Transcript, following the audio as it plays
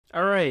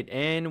All right,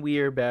 and we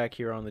are back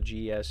here on the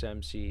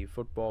GSMC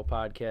Football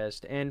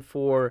Podcast. And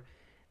for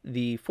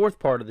the fourth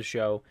part of the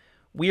show,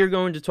 we are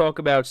going to talk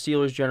about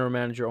Steelers General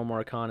Manager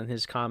Omar Khan and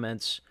his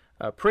comments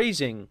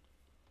praising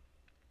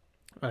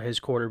his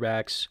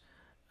quarterbacks,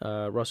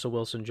 Russell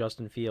Wilson,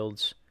 Justin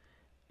Fields.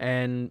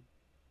 And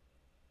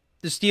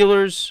the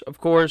Steelers, of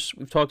course,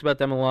 we've talked about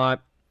them a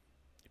lot.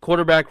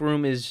 Quarterback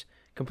room is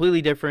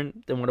completely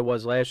different than what it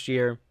was last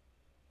year.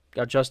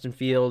 Got Justin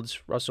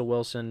Fields, Russell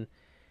Wilson,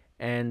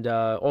 and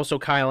also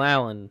Kyle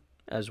Allen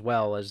as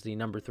well as the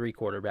number 3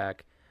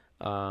 quarterback.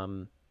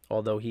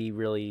 Although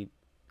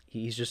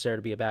he's just there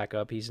to be a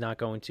backup. He's not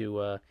going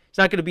to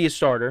be a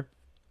starter.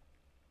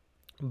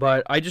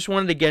 But I just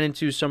wanted to get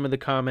into some of the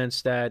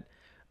comments that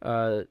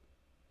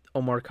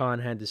Omar Khan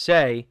had to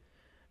say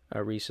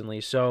recently.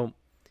 So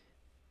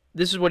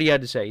this is what he had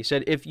to say. He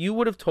said, "If you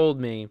would have told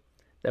me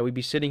that we'd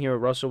be sitting here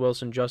with Russell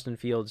Wilson, Justin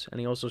Fields," and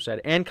he also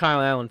said, "and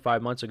Kyle Allen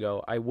 5 months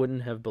ago, I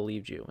wouldn't have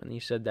believed you." And he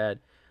said that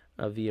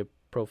via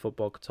Pro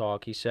Football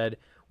Talk. He said,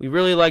 "We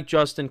really liked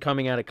Justin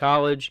coming out of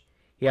college.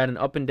 He had an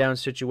up-and-down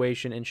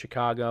situation in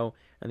Chicago,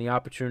 and the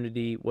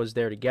opportunity was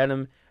there to get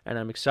him, and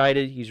I'm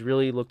excited. He's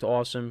really looked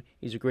awesome.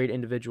 He's a great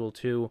individual,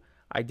 too.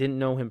 I didn't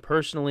know him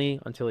personally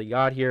until he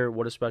got here.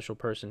 What a special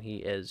person he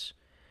is."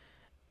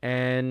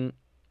 And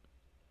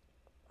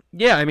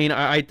yeah, I mean,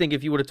 I think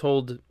if you would have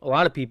told a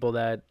lot of people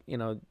that,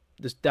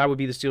 that would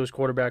be the Steelers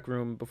quarterback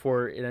room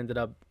before it ended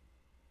up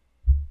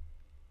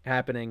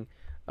happening,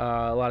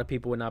 a lot of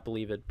people would not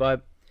believe it.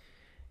 But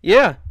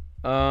yeah,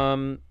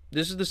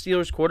 this is the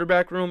Steelers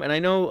quarterback room, and I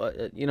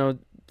know,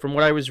 from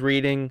what I was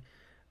reading,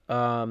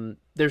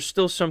 there's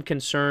still some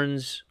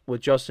concerns with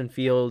Justin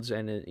Fields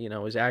and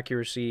his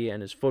accuracy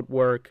and his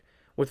footwork.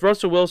 With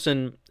Russell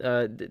Wilson,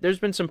 there's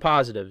been some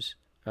positives.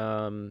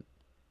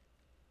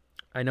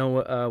 I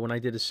know when I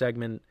did a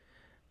segment,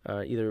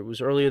 either it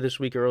was earlier this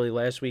week or early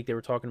last week, they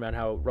were talking about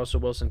how Russell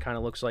Wilson kind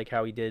of looks like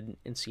how he did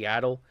in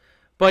Seattle.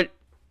 But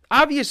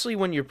obviously,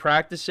 when you're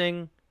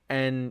practicing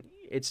and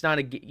it's not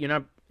a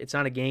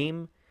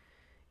game.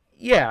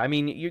 Yeah, I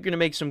mean, you're going to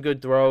make some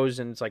good throws,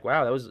 and it's like,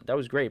 wow, that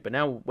was great. But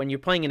now, when you're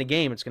playing in a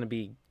game, it's going to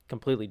be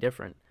completely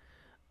different.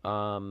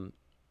 But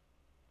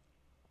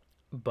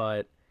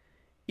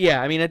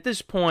yeah, I mean, at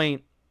this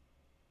point,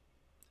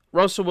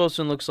 Russell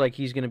Wilson looks like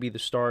he's going to be the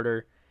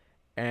starter.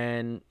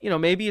 And,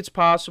 maybe it's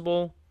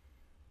possible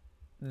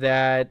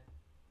that,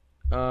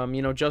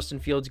 Justin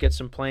Fields gets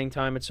some playing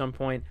time at some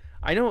point.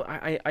 I know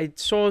I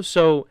saw,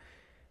 so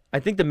I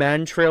think the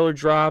Madden trailer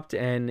dropped,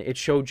 and it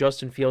showed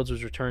Justin Fields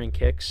was returning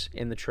kicks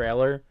in the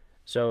trailer.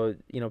 So,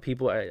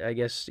 people, I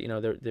guess,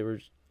 there were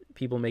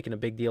people making a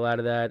big deal out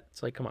of that.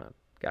 It's like, come on,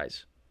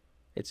 guys.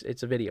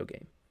 It's a video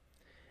game.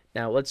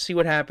 Now, let's see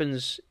what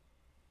happens,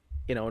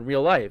 in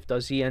real life.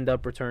 Does he end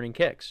up returning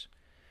kicks?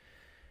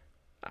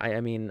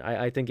 I mean,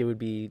 I think it would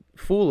be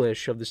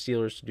foolish of the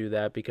Steelers to do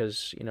that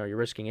because, you're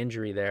risking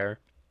injury there.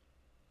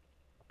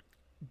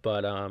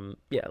 But,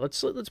 yeah,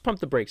 let's pump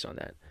the brakes on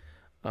that.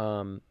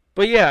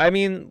 But, yeah, I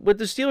mean, with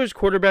the Steelers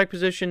quarterback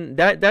position,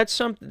 that's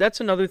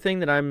another thing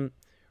that I'm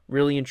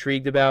really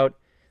intrigued about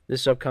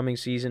this upcoming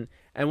season.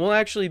 And we'll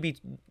actually be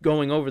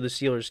going over the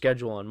Steelers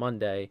schedule on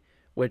Monday,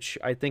 which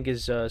I think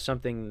is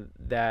something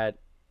that,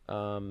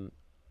 because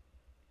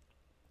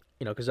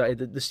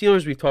the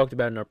Steelers we've talked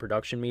about in our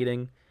production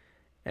meeting.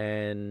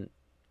 And,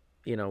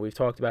 we've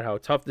talked about how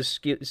tough the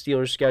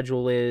Steelers'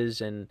 schedule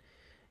is and,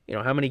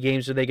 how many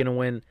games are they going to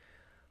win.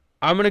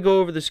 I'm going to go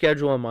over the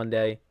schedule on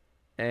Monday,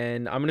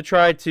 and I'm going to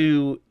try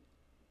to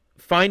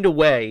find a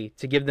way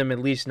to give them at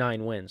least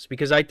 9 wins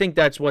because I think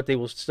that's what they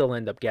will still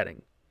end up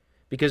getting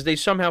because they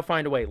somehow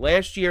find a way.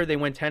 Last year, they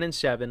went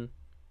 10-7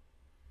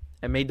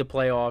 and made the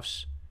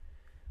playoffs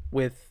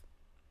with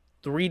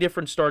 3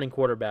 different starting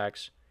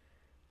quarterbacks.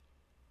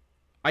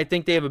 I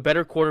think they have a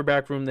better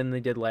quarterback room than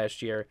they did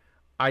last year.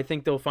 I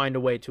think they'll find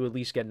a way to at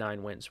least get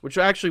 9 wins, which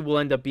actually will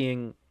end up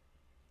being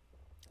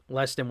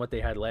less than what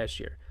they had last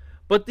year.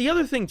 But the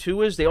other thing,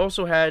 too, is they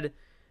also had,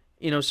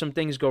 some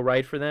things go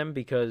right for them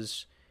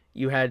because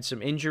you had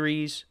some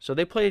injuries. So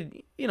they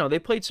played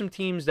some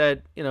teams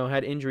that,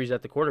 had injuries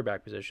at the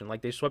quarterback position.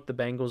 Like they swept the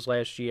Bengals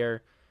last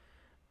year,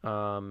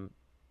 when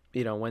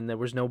there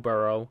was no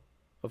Burrow,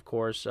 of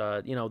course.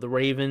 The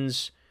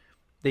Ravens,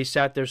 they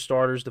sat their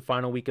starters the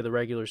final week of the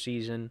regular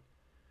season.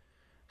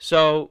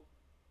 So,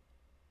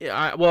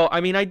 yeah,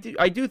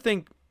 I do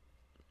think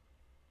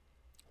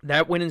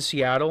that win in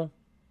Seattle.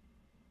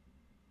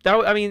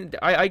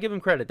 I give them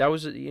credit. That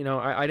was, I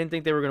didn't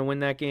think they were going to win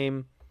that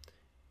game.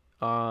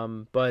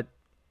 But,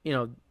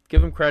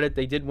 give them credit.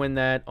 They did win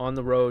that on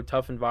the road,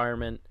 tough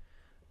environment.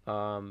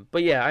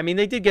 But yeah, I mean,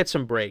 they did get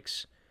some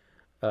breaks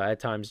at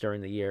times during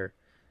the year,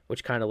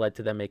 which kind of led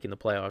to them making the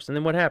playoffs. And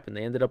then what happened?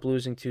 They ended up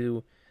losing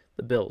to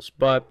the Bills.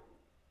 But,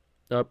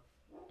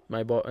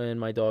 my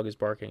dog is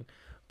barking.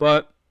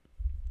 But,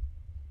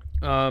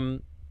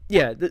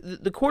 yeah,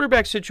 the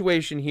quarterback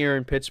situation here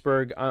in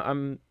Pittsburgh,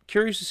 I'm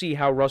curious to see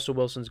how Russell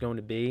Wilson's going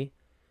to be.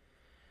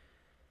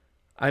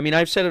 I mean,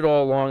 I've said it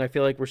all along. I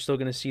feel like we're still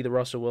going to see the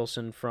Russell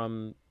Wilson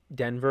from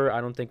Denver.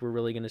 I don't think we're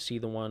really going to see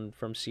the one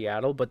from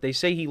Seattle, but they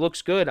say he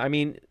looks good. I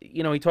mean,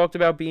 he talked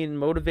about being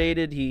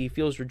motivated. He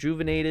feels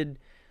rejuvenated.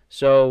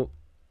 So,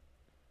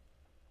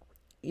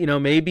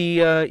 maybe,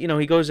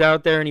 he goes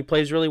out there and he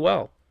plays really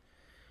well.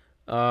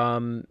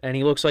 And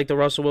he looks like the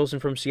Russell Wilson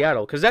from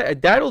Seattle. Because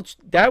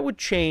that would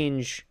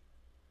change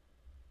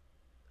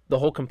the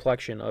whole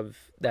complexion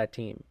of that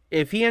team.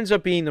 If he ends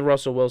up being the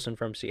Russell Wilson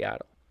from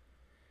Seattle.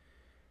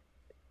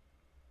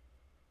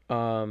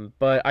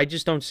 But I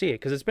just don't see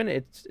it because it's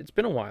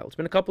been a while. It's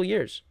been a couple of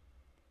years.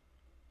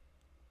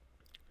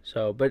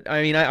 So, but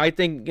I mean, I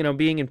think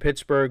being in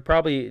Pittsburgh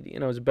probably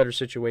is a better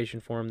situation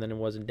for him than it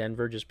was in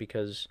Denver, just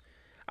because.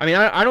 I mean,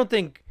 I don't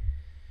think.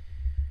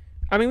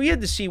 I mean, we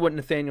had to see what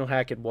Nathaniel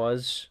Hackett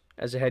was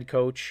as a head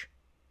coach,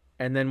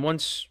 and then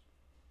once,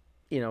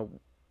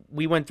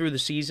 we went through the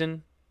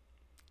season,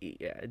 he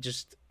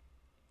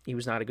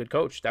was not a good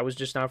coach. That was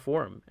just not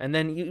for him. And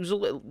then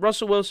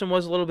Russell Wilson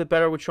was a little bit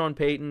better with Sean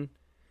Payton.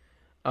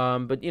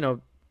 But,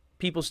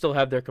 people still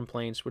have their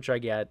complaints, which I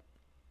get.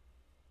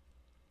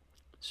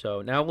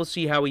 So now we'll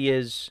see how he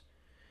is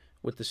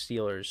with the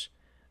Steelers.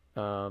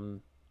 But,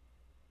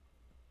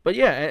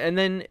 yeah, and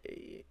then,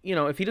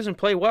 if he doesn't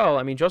play well,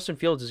 I mean, Justin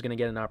Fields is going to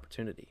get an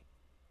opportunity.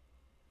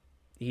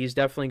 He's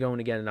definitely going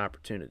to get an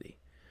opportunity.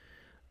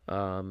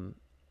 So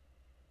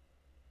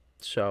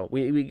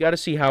we got to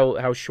see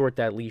how short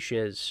that leash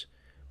is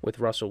with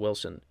Russell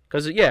Wilson.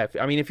 Because, yeah,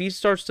 if he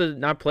starts to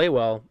not play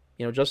well,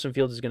 Justin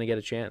Fields is going to get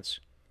a chance.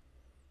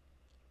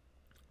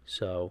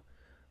 So,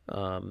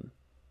 but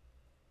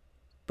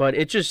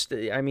it just,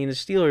 the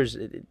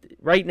Steelers,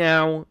 right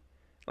now,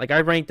 like,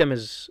 I rank them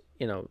as,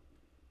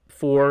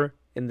 4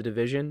 in the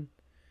division.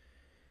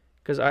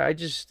 Because I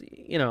just,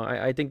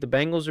 I think the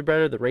Bengals are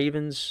better, the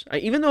Ravens.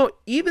 Even though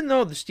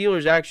the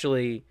Steelers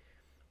actually,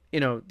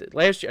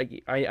 last year,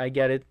 I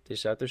get it, they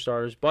sat their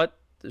starters, but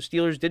the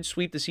Steelers did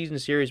sweep the season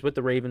series with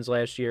the Ravens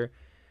last year.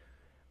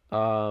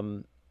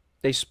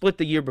 They split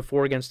the year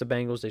before against the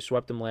Bengals. They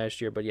swept them last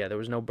year, but yeah, there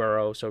was no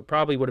Burrow, so it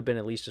probably would have been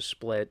at least a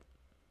split.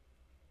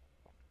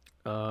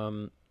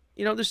 The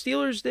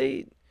Steelers,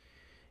 they're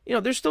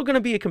still going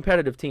to be a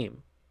competitive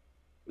team.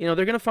 They're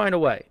going to find a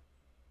way.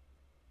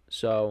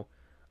 So,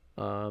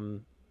 I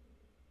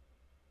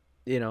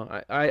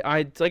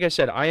like I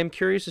said, I am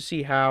curious to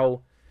see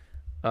how,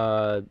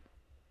 the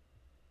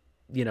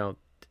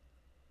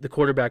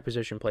quarterback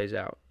position plays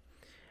out.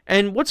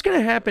 And what's going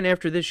to happen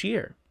after this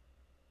year?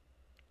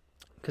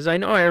 Because I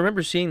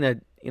remember seeing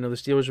that, the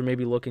Steelers were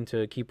maybe looking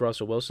to keep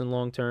Russell Wilson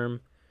long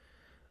term.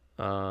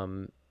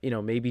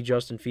 Maybe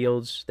Justin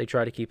Fields, they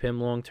try to keep him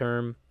long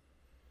term.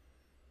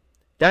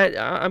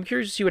 I'm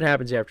curious to see what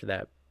happens after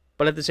that.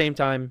 But at the same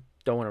time,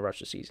 don't want to rush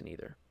the season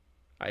either.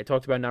 I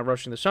talked about not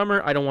rushing the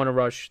summer. I don't want to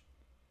rush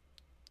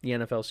the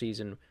NFL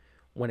season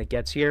when it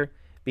gets here,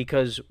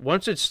 because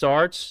once it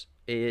starts,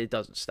 it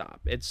doesn't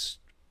stop. It's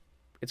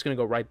going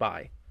to go right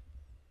by.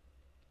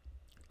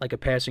 Like a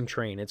passing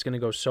train. It's going to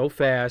go so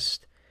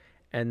fast.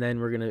 And then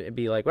we're going to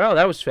be like, well,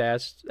 that was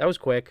fast. That was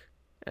quick.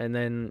 And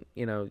then,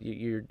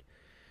 you're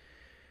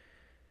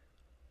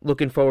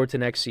looking forward to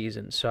next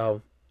season.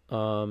 So,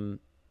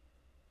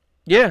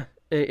 yeah,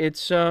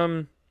 it's,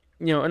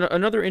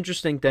 another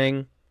interesting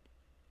thing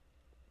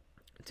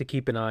to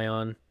keep an eye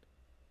on.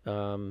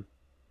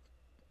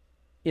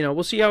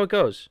 We'll see how it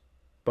goes.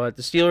 But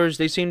the Steelers,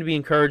 they seem to be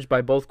encouraged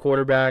by both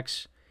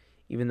quarterbacks,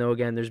 even though,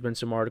 again, there's been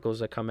some articles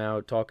that come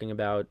out talking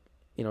about,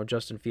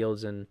 Justin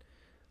Fields and,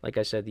 like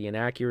I said, the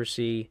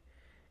inaccuracy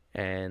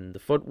and the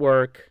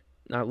footwork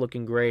not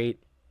looking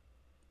great.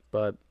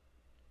 But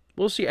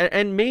we'll see.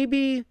 And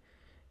maybe,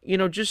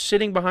 just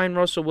sitting behind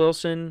Russell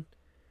Wilson,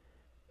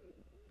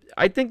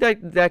 I think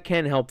that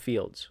can help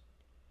Fields.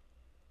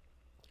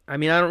 I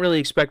don't really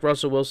expect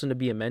Russell Wilson to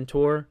be a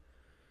mentor.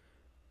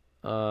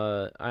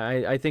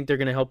 I think they're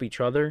going to help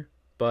each other.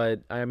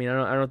 But, I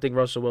don't think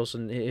Russell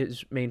Wilson,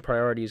 his main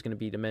priority is going to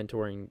be to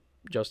mentoring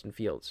Justin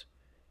Fields.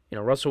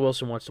 Russell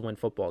Wilson wants to win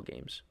football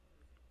games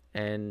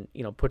and,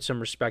 put some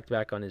respect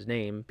back on his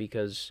name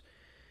because,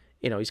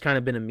 he's kind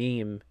of been a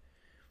meme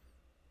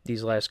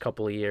these last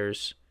couple of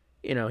years.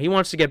 He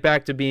wants to get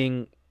back to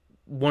being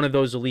one of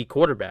those elite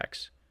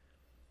quarterbacks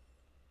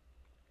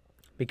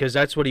because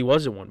that's what he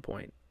was at one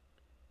point.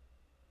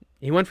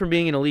 He went from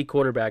being an elite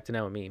quarterback to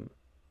now a meme.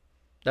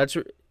 That's,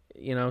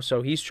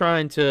 so he's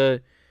trying to,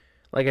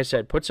 like I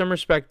said, put some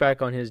respect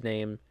back on his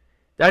name.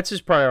 That's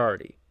his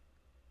priority.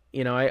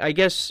 I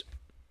guess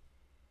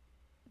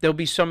there'll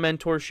be some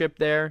mentorship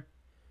there,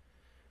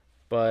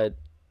 but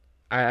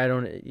I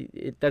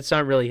don't. That's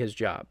not really his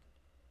job.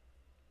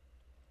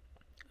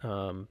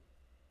 But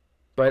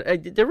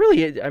there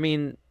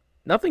really,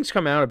 nothing's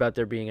come out about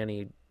there being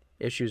any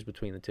issues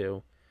between the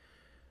two.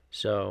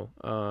 So,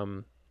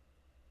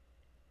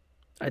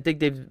 I think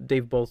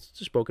they've both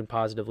spoken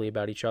positively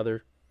about each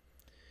other.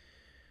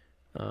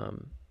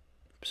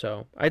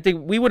 So I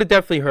think we would have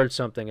definitely heard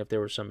something if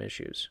there were some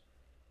issues.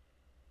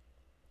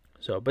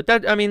 So, but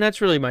that's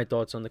really my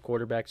thoughts on the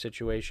quarterback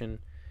situation.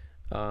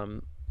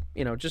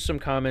 Just some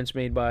comments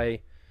made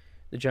by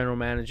the general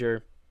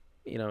manager.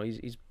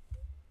 He's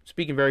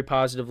speaking very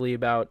positively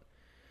about,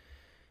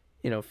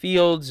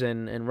 Fields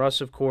and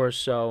Russ, of course.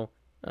 So,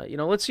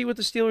 let's see what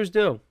the Steelers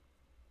do.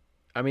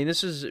 I mean,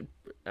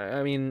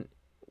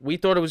 we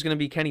thought it was going to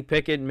be Kenny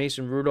Pickett and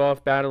Mason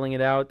Rudolph battling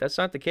it out. That's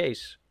not the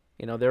case.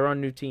 They're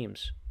on new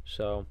teams.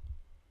 So,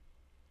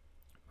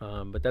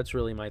 but that's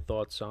really my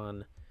thoughts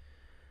on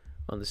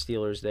the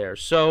Steelers there.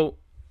 So,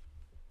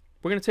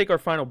 we're going to take our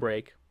final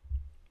break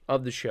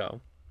of the show.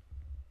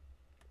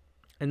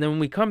 And then when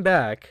we come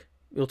back,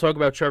 we'll talk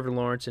about Trevor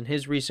Lawrence and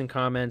his recent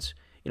comments,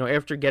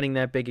 after getting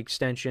that big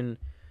extension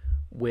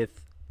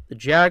with the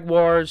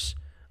Jaguars,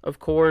 of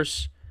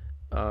course.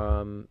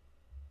 We'll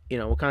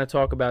kind of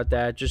talk about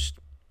that, just,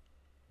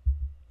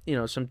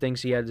 some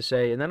things he had to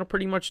say, and that'll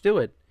pretty much do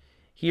it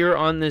here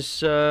on this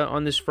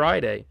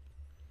Friday.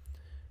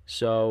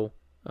 So,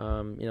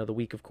 the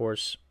week, of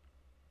course,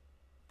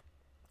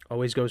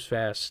 always goes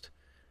fast.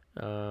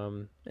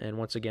 And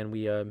once again,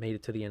 we made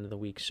it to the end of the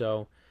week.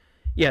 So,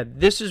 yeah,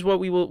 this is what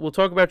we'll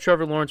talk about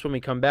Trevor Lawrence when we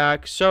come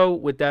back. So,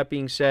 with that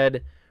being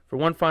said, for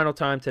one final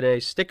time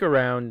today, stick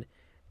around,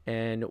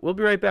 and we'll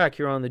be right back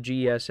here on the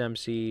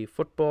GSMC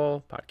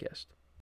Football Podcast.